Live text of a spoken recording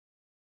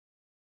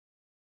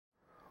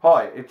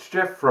Hi, it's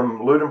Jeff from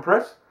Ludum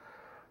Press.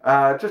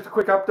 Just a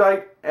quick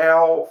update.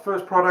 Our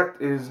first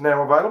product is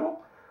now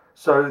available.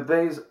 So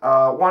these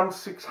are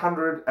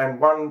 1/600 and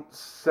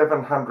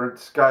 1/700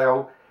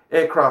 scale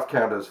aircraft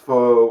counters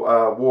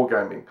for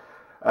wargaming.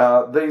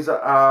 These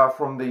are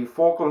from the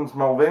Falklands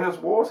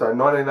Malvinas War, so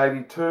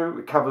 1982.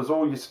 It covers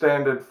all your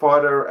standard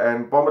fighter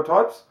and bomber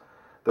types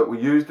that were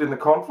used in the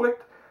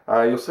conflict.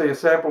 You'll see a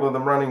sample of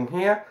them running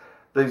here.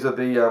 These are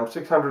the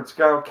 600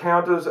 scale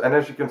counters, and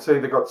as you can see,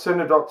 they've got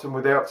center dots and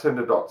without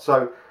center dots.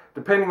 So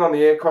depending on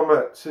the air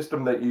combat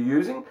system that you're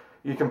using,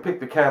 you can pick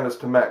the counters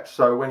to match.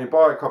 So when you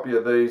buy a copy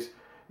of these,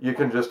 you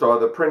can just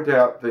either print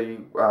out the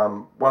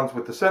ones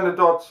with the center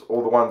dots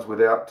or the ones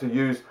without to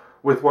use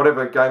with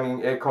whatever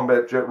gaming air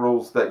combat jet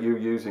rules that you're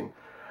using.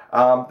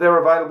 They're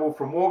available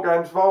from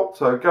Wargame Vault,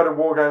 so go to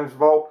Wargame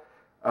Vault.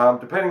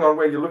 Depending on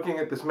where you're looking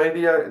at this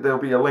media, there'll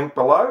be a link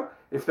below.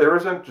 If there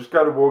isn't, just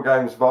go to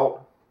Wargame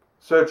Vault,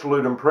 search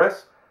Ludum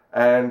Press,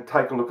 and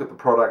take a look at the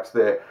products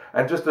there.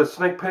 And just a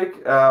sneak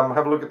peek,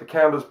 have a look at the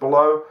counters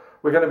below.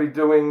 We're going to be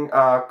doing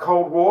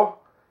Cold War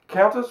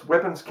counters,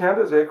 weapons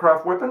counters,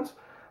 aircraft weapons.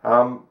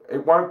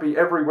 It won't be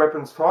every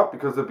weapons type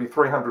because there'll be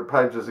 300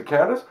 pages of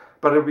counters,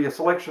 but it'll be a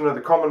selection of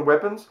the common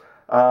weapons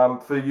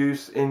for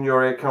use in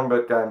your air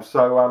combat games.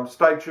 So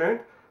stay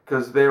tuned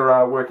because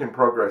they're work in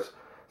progress.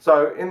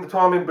 So in the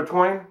time in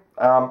between,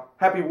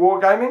 happy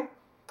wargaming,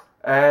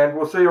 and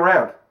we'll see you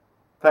around.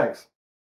 Thanks.